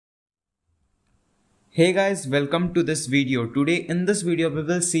Hey guys, welcome to this video. Today in this video we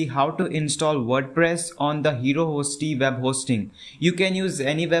will see how to install WordPress on the Herohosty web hosting. You can use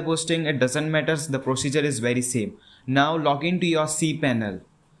any web hosting, it doesn't matter, the procedure is very same. Now log into your Cpanel.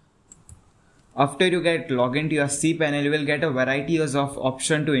 After you get log into your Cpanel, you will get a variety of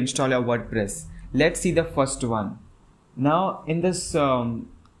options to install your WordPress. Let's see the first one. Now in this under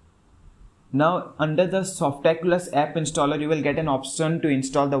the Softaculous app installer, you will get an option to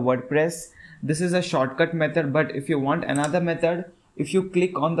install the WordPress. This is a shortcut method, but if you want another method, if you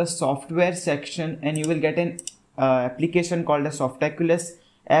click on the software section and you will get an application called a Softaculous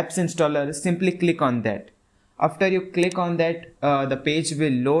apps installer. Simply click on that. After you click on that, the page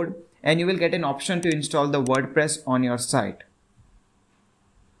will load and you will get an option to install the WordPress on your site.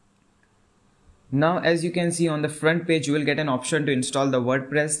 Now as you can see on the front page, you will get an option to install the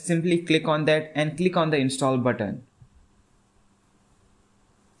WordPress. Simply click on that and click on the install button.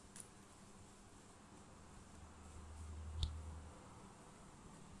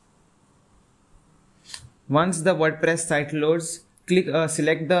 Once the WordPress site loads,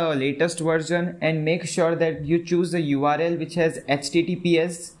 select the latest version and make sure that you choose a URL which has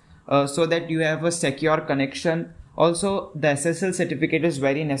HTTPS so that you have a secure connection. Also, the SSL certificate is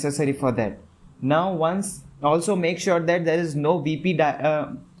very necessary for that. Now also make sure that there is no VP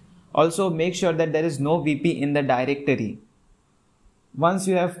in the directory. Once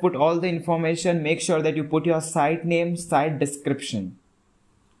you have put all the information, make sure that you put your site name, site description.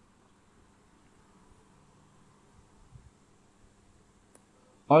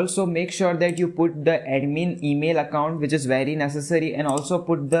 Also make sure that you put the admin email account, which is very necessary, and also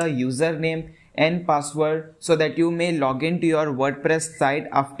put the username and password so that you may log into your WordPress site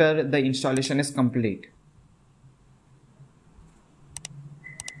after the installation is complete.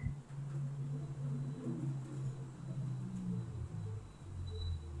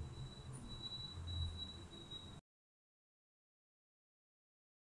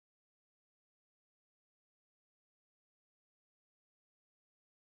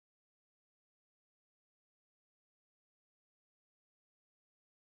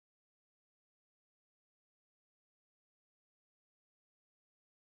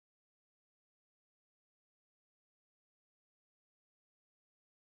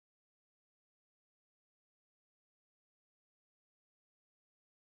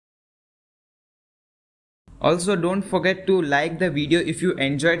 Also don't forget to like the video if you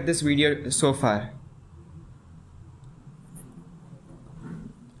enjoyed this video so far.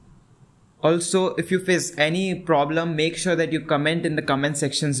 Also, if you face any problem, make sure that you comment in the comment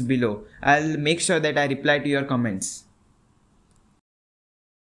sections below. I'll make sure that I reply to your comments.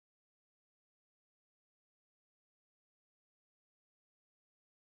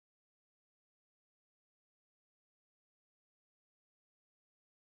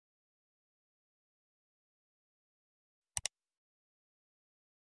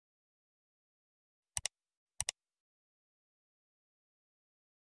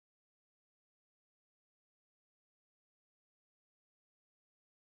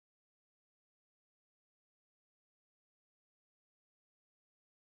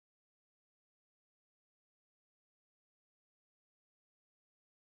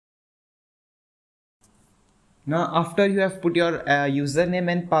 Now after you have put your username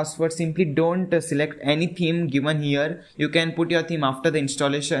and password, simply don't select any theme given here. You can put your theme after the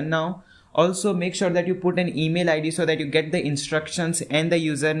installation. Now also make sure that you put an email ID so that you get the instructions and the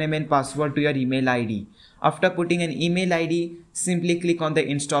username and password to your email ID. After putting an email ID, simply click on the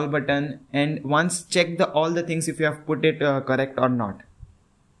install button and once check all the things if you have put it correct or not.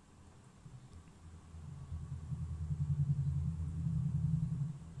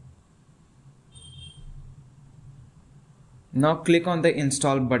 Now click on the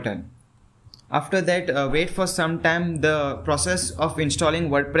install button. After that, wait for some time. The process of installing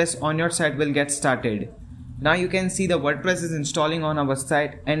WordPress on your site will get started. Now you can see the WordPress is installing on our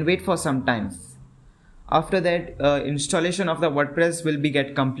site and wait for some time. After that, installation of the WordPress will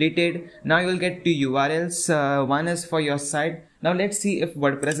get completed. Now you will get two URLs. One is for your site. Now let's see if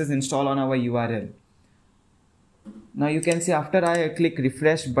WordPress is installed on our URL. Now you can see after I click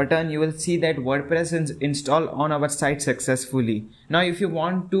refresh button, you will see that WordPress is installed on our site successfully. Now if you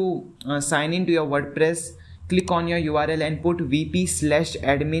want to sign into your WordPress, click on your URL and put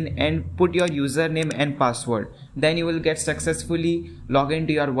vp/admin and put your username and password. Then you will get successfully log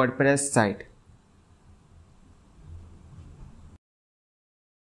into your WordPress site.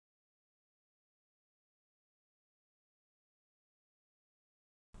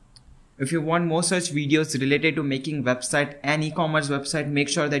 If you want more such videos related to making website and e-commerce website, make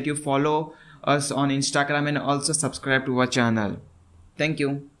sure that you follow us on Instagram and also subscribe to our channel. Thank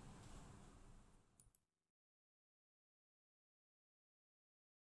you.